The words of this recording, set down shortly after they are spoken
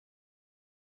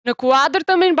Në kuadër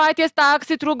të mirëmbajtjes të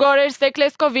aksit rrugore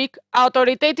Ersekë-Leskovik,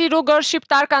 autoriteti rrugor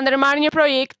shqiptar ka ndërmarrë një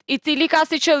projekt i cili ka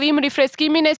si qëllim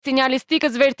rifreskimin e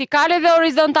sinjalistikës vertikale dhe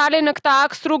horizontale në këtë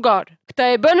aks rrugor. Këtë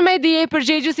e bën me dije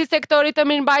përgjegjësi i sektorit të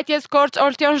mirëmbajtjes Korç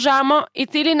i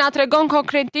cili na tregon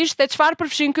konkretisht se çfarë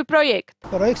përfshin ky projekt.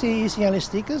 Projekti i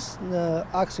sinjalistikës në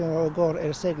aksin rrugor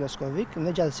Ersekë-Leskovik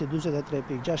në gjatësi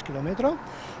 43.6 km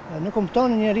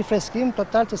nënkupton një rifreskim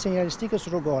total të sinjalistikës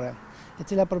rrugore, e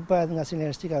cila përbëhet nga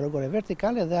sinjalistika rrugore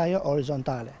vertikale dhe ajo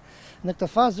horizontale. Në këtë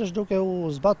fazë është duke u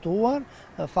zbatuar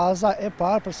faza e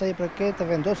parë për sa i përket të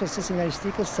vendosjes së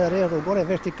sinjalistikës së re rrugore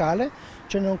vertikale,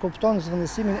 që nënkupton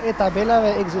zvendësimin e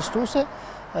tabelave ekzistuese,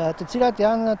 të cilat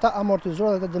janë të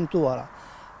amortizuara dhe të dëmtuara.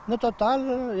 Në total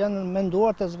janë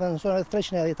menduar të zvendësohen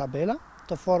 310 tabela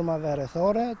të formave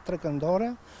rrethore, trekëndore,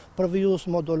 përvijus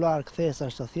modular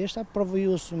kthesash të thjeshta,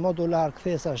 përvijus modular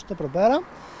kthesash të përbera,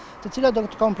 të cilat do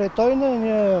të kompletojnë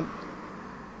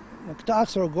këtë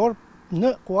aks rrugor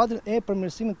në kuadrin e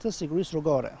përmirësimit të sigurisë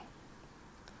rrugore.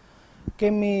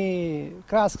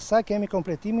 Krahas kësaj kemi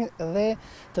kompletimin dhe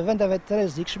të vendeve të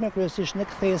rrezikshme, kryesisht në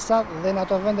kthesa dhe në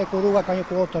ato vende ku rruga ka një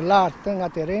kuotë të lartë nga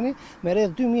terreni, me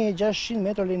rreth 2600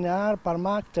 metra linear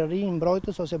parmak të rinj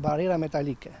mbrojtës ose barriera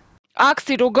metalike.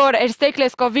 Aksi rrugor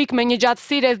Ersekë-Leskovik me një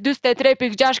gjatësi rreth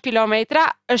 43.6 km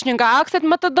është një nga akset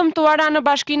më të dëmtuara në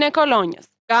bashkinë e Kolonjës.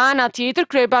 Ka ana tjetër,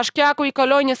 kryebashkiaku i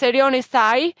Kolonjës Erioni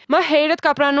Saj më herët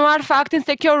ka pranuar faktin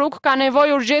se kjo rrugë ka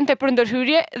nevojë urgjente për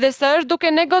ndërhyrje dhe se është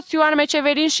duke negociuar me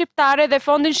qeverinë shqiptare dhe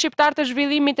Fondin Shqiptar të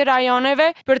Zhvillimit të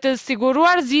Rajoneve për të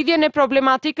siguruar zgjidhjen e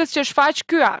problematikës që shfaq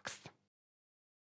ky aks.